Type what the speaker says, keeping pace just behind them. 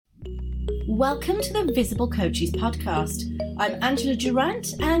Welcome to the Visible Coaches podcast. I'm Angela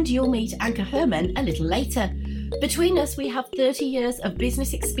Durant, and you'll meet Anka Herman a little later. Between us, we have 30 years of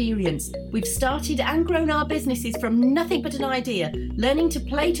business experience. We've started and grown our businesses from nothing but an idea, learning to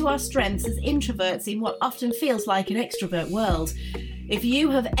play to our strengths as introverts in what often feels like an extrovert world. If you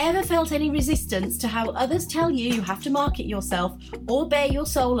have ever felt any resistance to how others tell you you have to market yourself or bare your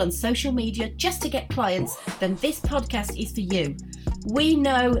soul on social media just to get clients, then this podcast is for you. We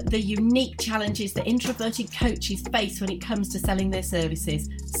know the unique challenges that introverted coaches face when it comes to selling their services.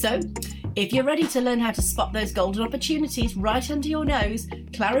 So, if you're ready to learn how to spot those golden opportunities right under your nose,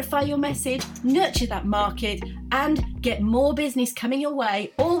 clarify your message, nurture that market, and get more business coming your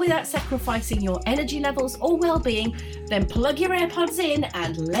way, all without sacrificing your energy levels or well-being, then plug your AirPods in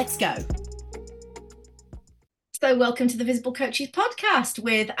and let's go. So welcome to the Visible Coaches podcast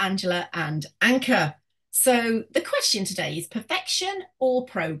with Angela and Anka. So the question today is perfection or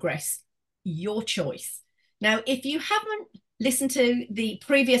progress? Your choice. Now, if you haven't listened to the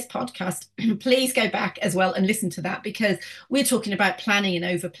previous podcast, please go back as well and listen to that, because we're talking about planning and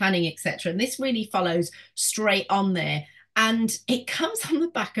over planning, etc. And this really follows straight on there. And it comes on the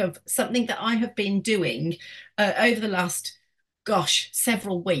back of something that I have been doing over the last,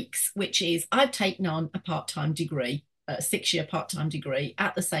 several weeks, which is I've taken on a part-time degree, a 6-year part-time degree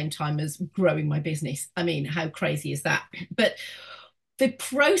at the same time as growing my business. I mean, how crazy is that? But the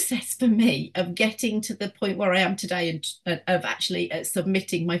process for me of getting to the point where I am today and of actually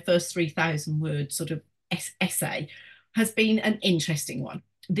submitting my first 3,000 word sort of essay has been an interesting one.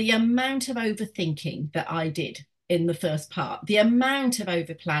 The amount of overthinking that I did in the first part, the amount of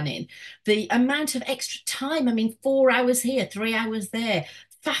over planning, the amount of extra time. I mean, 4 hours here, 3 hours there,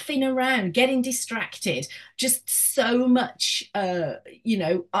 faffing around, getting distracted, just so much, kind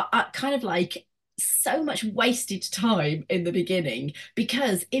of like so much wasted time in the beginning,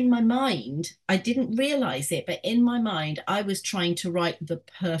 because in my mind, I didn't realize it, but in my mind, I was trying to write the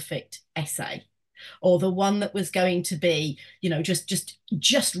perfect essay, or the one that was going to be,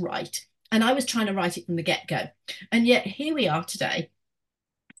 just right. And I was trying to write it from the get-go. And yet here we are today.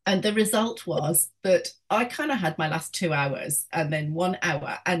 And the result was that I kind of had my last 2 hours and then 1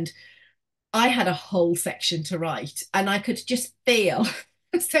 hour, and I had a whole section to write, and I could just feel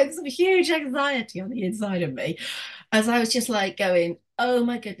a sense of huge anxiety on the inside of me as I was just like going, oh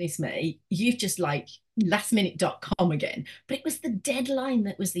my goodness me, you've just like lastminute.com again. But it was the deadline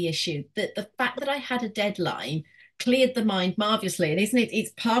that was the issue, that the fact that I had a deadline cleared the mind marvelously. And isn't it,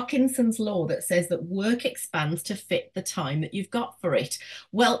 it's Parkinson's law that says that work expands to fit the time that you've got for it.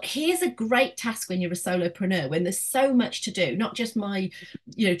 Well, here's a great task when you're a solopreneur, when there's so much to do, not just my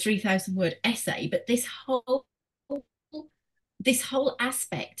 3,000 word essay, but this whole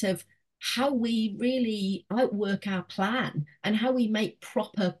aspect of how we really outwork our plan and how we make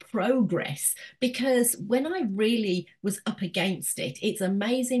proper progress. Because when I really was up against it, it's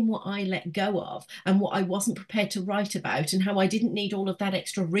amazing what I let go of and what I wasn't prepared to write about, and how I didn't need all of that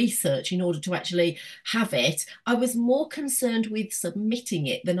extra research in order to actually have it. I was more concerned with submitting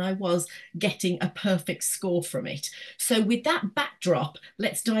it than I was getting a perfect score from it. So with that backdrop,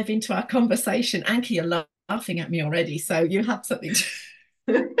 let's dive into our conversation. Anki, you're laughing at me already, so you have something to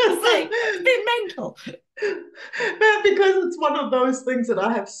say. It's been mental. Yeah, because it's one of those things that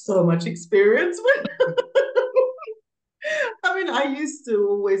I have so much experience with. I mean, I used to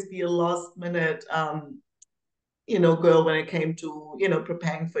always be a last minute, girl when it came to,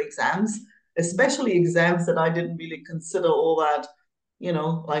 preparing for exams, especially exams that I didn't really consider all that,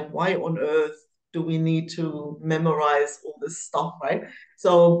 like why on earth do we need to memorize all this stuff, right?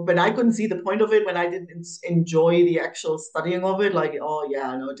 So, but I couldn't see the point of it when I didn't enjoy the actual studying of it. Like, oh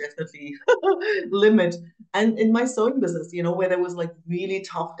yeah, no, definitely limit. And in my sewing business, where there was like really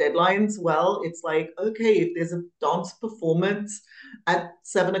tough deadlines, well, it's like, okay, if there's a dance performance at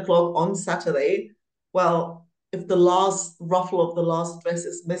 7 o'clock on Saturday, well, if the last ruffle of the last dress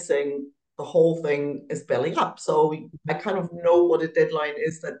is missing, the whole thing is belly up. So I kind of know what a deadline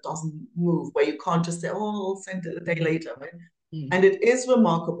is that doesn't move, where you can't just say, oh, I'll send it a day later, right? And it is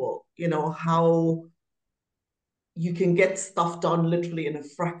remarkable, how you can get stuff done literally in a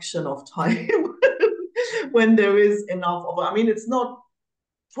fraction of time when there is enough of, I mean, it's not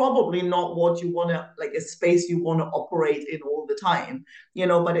probably not what you want to, like a space you want to operate in all the time,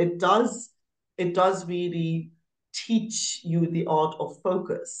 but it does really teach you the art of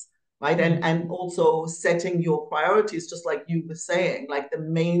focus, right? And also setting your priorities, just like you were saying, like the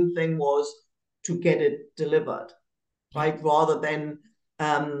main thing was to get it delivered, right? Rather than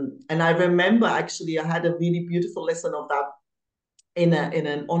and I remember actually I had a really beautiful lesson of that in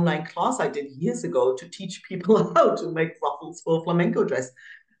an online class I did years ago to teach people how to make ruffles for a flamenco dress.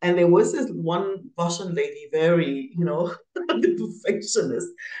 And there was this one Russian lady, very, the perfectionist.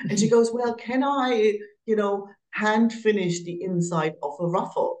 And she goes, well, can I, hand finish the inside of a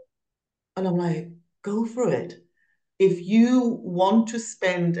ruffle? And I'm like, go for it. If you want to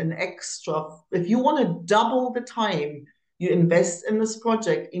spend if you want to double the time you invest in this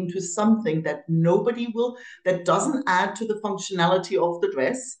project into something that doesn't add to the functionality of the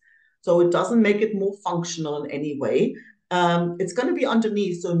dress, so it doesn't make it more functional in any way. It's going to be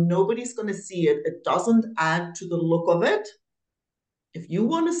underneath, so nobody's going to see it. It doesn't add to the look of it. If you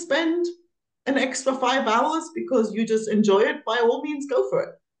want to spend an extra 5 hours because you just enjoy it, by all means, go for it.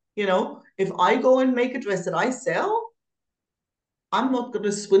 If I go and make a dress that I sell, I'm not going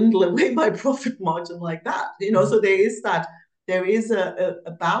to swindle away my profit margin like that. So there is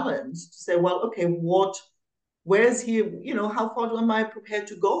a balance to say, well, okay, where's here, how far am I prepared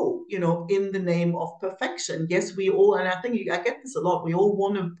to go, in the name of perfection? Yes, we all, and I get this a lot, we all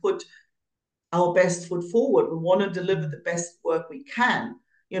want to put our best foot forward. We want to deliver the best work we can,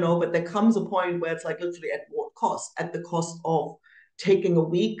 but there comes a point where it's like literally at what cost? At the cost of taking a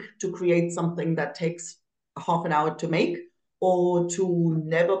week to create something that takes half an hour to make, or to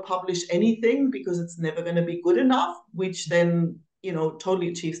never publish anything because it's never going to be good enough, which then, totally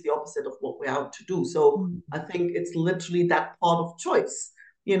achieves the opposite of what we're out to do. So I think it's literally that part of choice,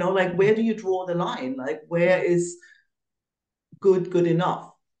 like where do you draw the line? Like where is good enough?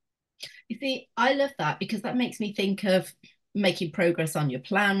 You see, I love that because that makes me think of making progress on your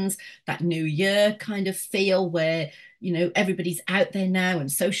plans, that new year kind of feel where, everybody's out there now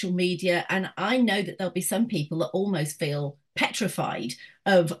and social media. And I know that there'll be some people that almost feel petrified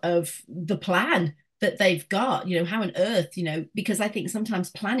of the plan that they've got, how on earth, because I think sometimes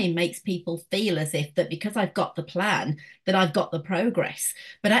planning makes people feel as if that because I've got the plan, that I've got the progress.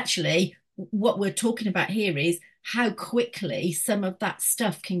 But actually, what we're talking about here is how quickly some of that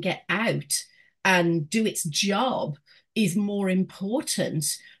stuff can get out and do its job is more important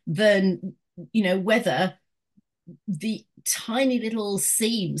than, whether the tiny little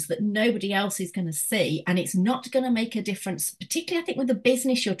seams that nobody else is going to see, and it's not going to make a difference, particularly I think with the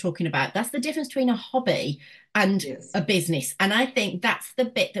business you're talking about. That's the difference between a hobby and Yes. a business, and I think that's the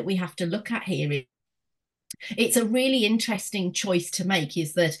bit that we have to look at here. It's a really interesting choice to make,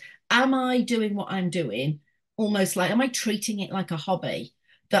 is that am I doing what I'm doing almost like, am I treating it like a hobby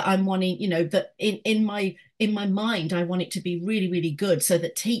that I'm wanting, that in my mind I want it to be really, really good, so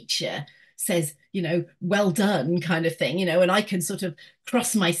that teacher says, well done kind of thing, and I can sort of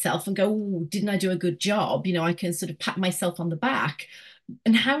cross myself and go, oh, didn't I do a good job? I can sort of pat myself on the back.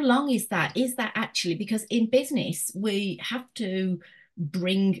 And how long is that? Is that actually, because in business we have to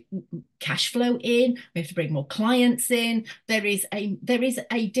bring cash flow in, we have to bring more clients in. There is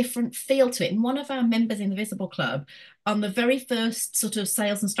a different feel to it. And one of our members in the Visible Club, on the very first sort of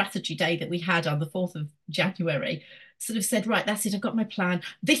sales and strategy day that we had on the 4th of January, sort of said, right, that's it, I've got my plan.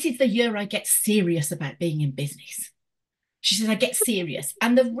 This is the year I get serious about being in business. She said, I get serious.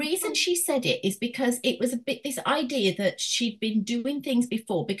 And the reason she said it is because it was a bit this idea that she'd been doing things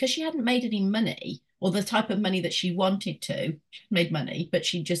before because she hadn't made any money, or the type of money that she wanted to. She made money, but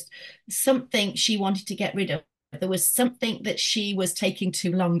she just, something she wanted to get rid of. There was something that she was taking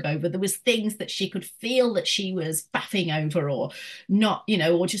too long over. There was things that she could feel that she was faffing over, or not,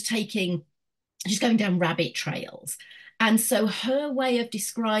 or just going down rabbit trails. And so her way of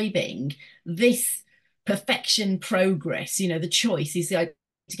describing this perfection progress, the choice is to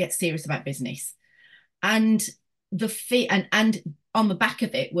get serious about business. And the fear, and on the back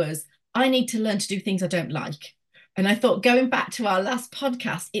of it was, I need to learn to do things I don't like. And I thought, going back to our last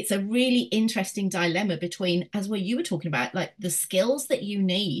podcast, it's a really interesting dilemma between, as what you were talking about, like the skills that you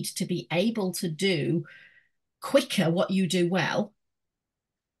need to be able to do quicker what you do well,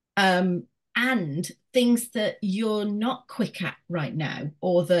 and things that you're not quick at right now,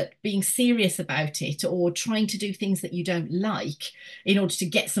 or that being serious about it, or trying to do things that you don't like in order to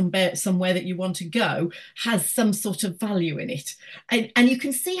get somewhere that you want to go, has some sort of value in it. And you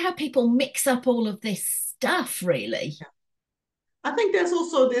can see how people mix up all of this stuff, really. I think there's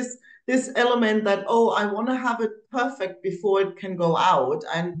also this element that, oh, I want to have it perfect before it can go out.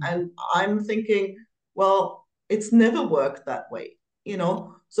 And I'm thinking, well, it's never worked that way,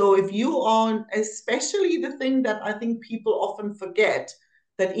 So if you are, especially the thing that I think people often forget,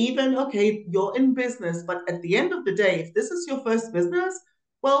 that even, okay, you're in business, but at the end of the day, if this is your first business,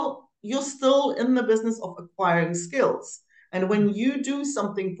 well, you're still in the business of acquiring skills. And when you do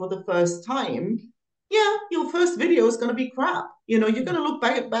something for the first time, yeah, your first video is going to be crap. You're going to look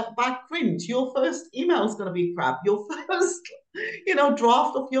back cringe. Your first email is going to be crap. Your first,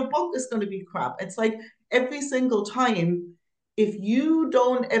 draft of your book is going to be crap. It's like every single time if you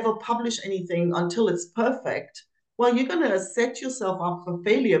don't ever publish anything until it's perfect, well, you're going to set yourself up for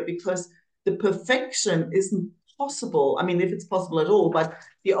failure because the perfection isn't possible. I mean, if it's possible at all, but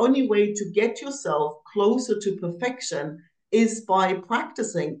the only way to get yourself closer to perfection is by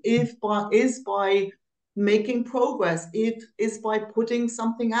practicing, is by making progress, it is by putting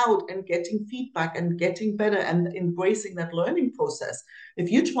something out and getting feedback and getting better and embracing that learning process. If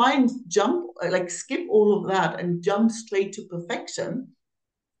you try and jump, like skip all of that and jump straight to perfection,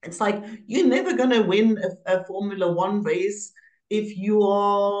 it's like you're never going to win a Formula One race if you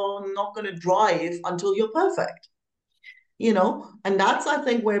are not going to drive until you're perfect. And that's, I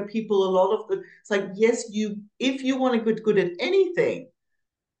think, where people, a lot of it's like, yes, if you want to get good at anything,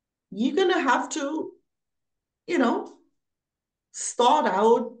 you're going to have to, you know, start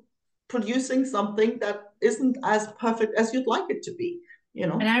out producing something that isn't as perfect as you'd like it to be, you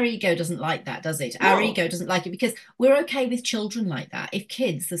And know? our ego doesn't like that, does it? Our No, ego doesn't like it because we're okay with children like that. If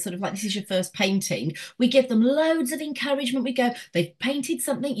kids are sort of like, this is your first painting, we give them loads of encouragement. We go, they've painted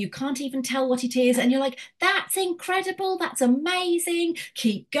something, you can't even tell what it is. And you're like, that's incredible. That's amazing.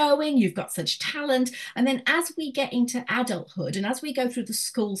 Keep going. You've got such talent. And then as we get into adulthood and as we go through the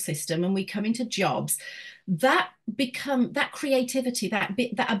school system and we come into jobs, that creativity,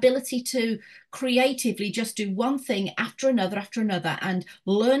 that ability to creatively just do one thing after another and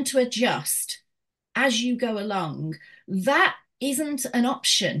learn to adjust as you go along, that isn't an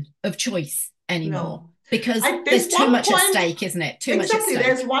option of choice anymore no. because There's there's too one much at point, stake, isn't it? Too much at exactly.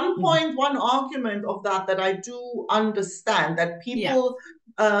 There's stake. one Mm. point, one argument of that I do understand that Yeah. people,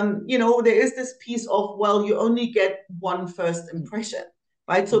 there is this piece of, well, you only get one first impression,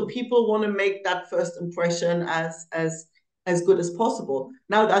 right? So people want to make that first impression as good as possible.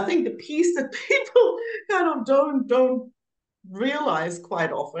 Now, I think the piece that people kind of don't realize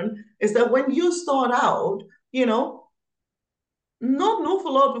quite often is that when you start out, you know, not an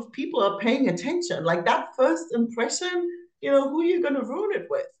awful lot of people are paying attention. Like that first impression, who are you going to ruin it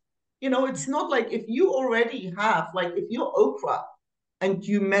with? It's not like if you already have, like if you're Oprah and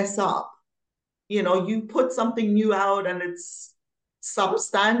you mess up, you put something new out and it's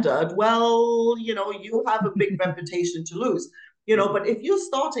substandard, well, you have a big reputation to lose. But if you're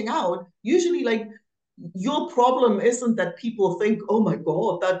starting out, usually like your problem isn't that people think, oh my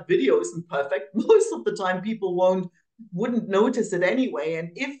God, that video isn't perfect. Most of the time people wouldn't notice it anyway.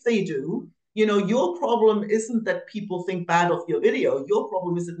 And if they do, your problem isn't that people think bad of your video. Your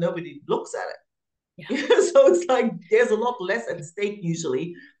problem is that nobody looks at Yeah. it. So it's like there's a lot less at stake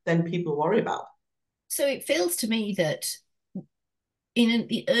usually than people worry about. So it feels to me that in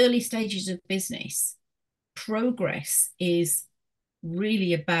the early stages of business, progress is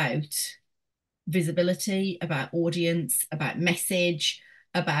really about visibility, about audience, about message,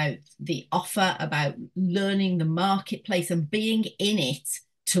 about the offer, about learning the marketplace and being in it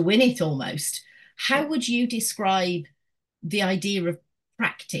to win it almost. How Yeah. would you describe the idea of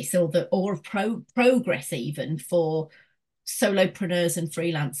practice or of progress even for solopreneurs and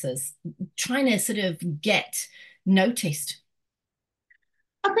freelancers trying to sort of get noticed?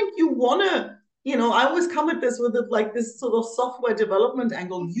 I think you want to, I always come at this with like this sort of software development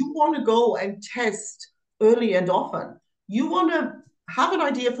angle. You want to go and test early and often. You want to have an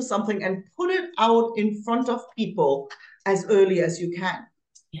idea for something and put it out in front of people as early as you can,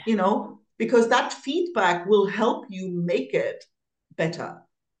 Yeah. because that feedback will help you make it better.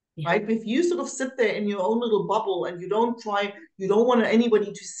 Yeah. Right? If you sort of sit there in your own little bubble and you don't want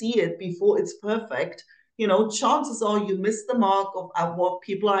anybody to see it before it's perfect, chances are you miss the mark of what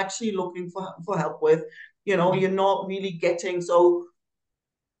people are actually looking for help with. You're not really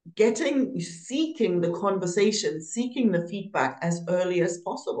seeking the conversation, seeking the feedback as early as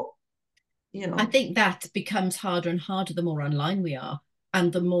possible. I think that becomes harder and harder the more online we are,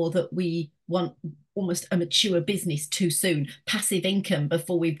 and the more that we want almost a mature business too soon, passive income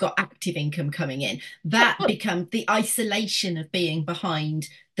before we've got active income coming in. That becomes the isolation of being behind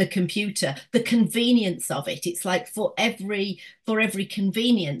the computer, the convenience of it. It's like for every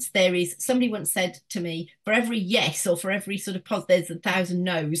convenience, there is, somebody once said to me, for every yes or for every sort of there's 1,000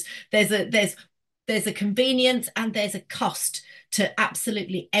 no's. There's a convenience and there's a cost to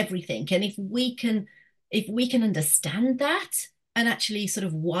absolutely everything. And if we can understand that and actually sort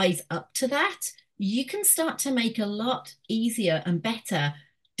of wise up to that, you can start to make a lot easier and better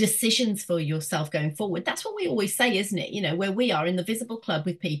decisions for yourself going forward. That's what we always say, isn't it? Where we are in the Visible Club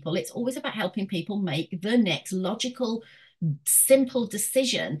with people, it's always about helping people make the next logical, simple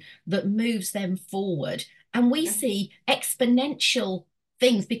decision that moves them forward. And we see exponential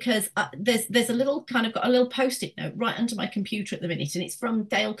things, because there's a little kind of got a little post-it note right under my computer at the minute, and it's from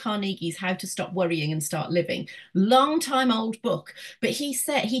Dale Carnegie's How to Stop Worrying and Start Living. Long time old book, but he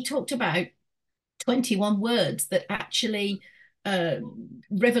talked about 21 words that actually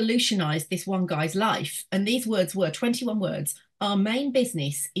revolutionized this one guy's life. And these words were 21 words. Our main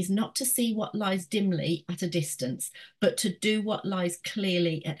business is not to see what lies dimly at a distance, but to do what lies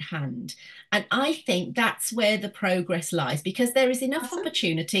clearly at hand. And I think that's where the progress lies, because there is enough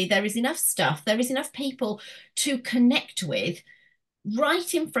opportunity, there is enough stuff, there is enough people to connect with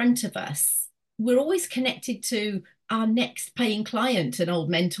right in front of us. We're always connected to our next paying client, an old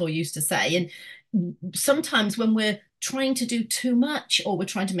mentor used to say. And sometimes when we're trying to do too much, or we're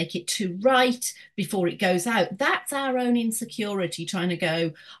trying to make it too right before it goes out, that's our own insecurity trying to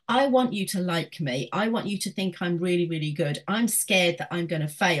go, I want you to like me. I want you to think I'm really, really good. I'm scared that I'm going to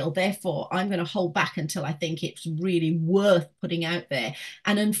fail. Therefore, I'm going to hold back until I think it's really worth putting out there.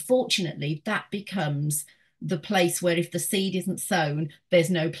 And unfortunately, that becomes the place where if the seed isn't sown, there's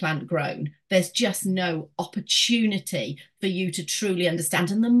no plant grown. There's just no opportunity for you to truly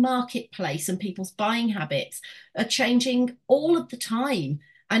understand. And the marketplace and people's buying habits are changing all of the time.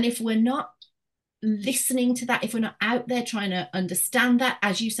 And if we're not listening to that, if we're not out there trying to understand that,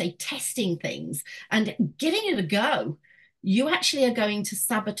 as you say, testing things and giving it a go, you actually are going to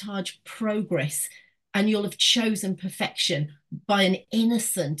sabotage progress, and you'll have chosen perfection by an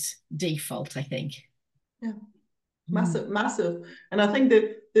innocent default, I think. Yeah, massive. And I think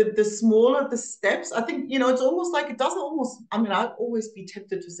that the smaller the steps, I think, it's almost like it doesn't almost, I mean, I'd always be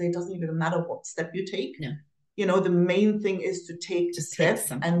tempted to say it doesn't even matter what step you take. No. The main thing is to take the step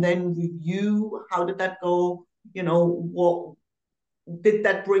and then review, how did that go? What did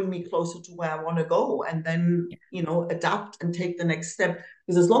that bring me closer to where I want to go? And then, adapt and take the next step.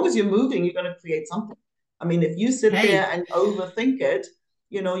 Because as long as you're moving, you're going to create something. I mean, if you sit there and overthink it,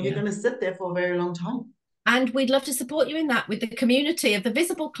 you're going to sit there for a very long time. And we'd love to support you in that with the community of the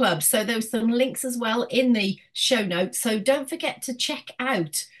Visible Club. So there's some links as well in the show notes. So don't forget to check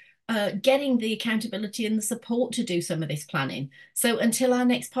out getting the accountability and the support to do some of this planning. So until our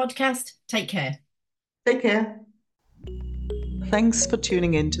next podcast, take care. Take care. Thanks for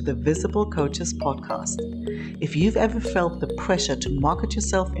tuning in to the Visible Coaches podcast. If you've ever felt the pressure to market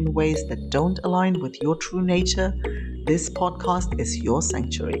yourself in ways that don't align with your true nature, this podcast is your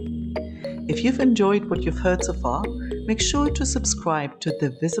sanctuary. If you've enjoyed what you've heard so far, make sure to subscribe to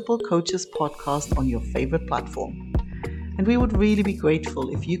the Visible Coaches podcast on your favorite platform. And we would really be grateful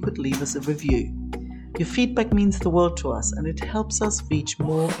if you could leave us a review. Your feedback means the world to us, and it helps us reach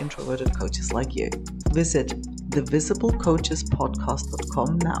more introverted coaches like you. Visit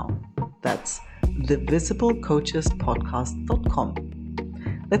thevisiblecoachespodcast.com now. That's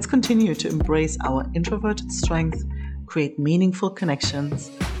thevisiblecoachespodcast.com. Let's continue to embrace our introverted strength, create meaningful connections,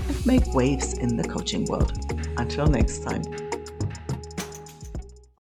 and make waves in the coaching world. Until next time.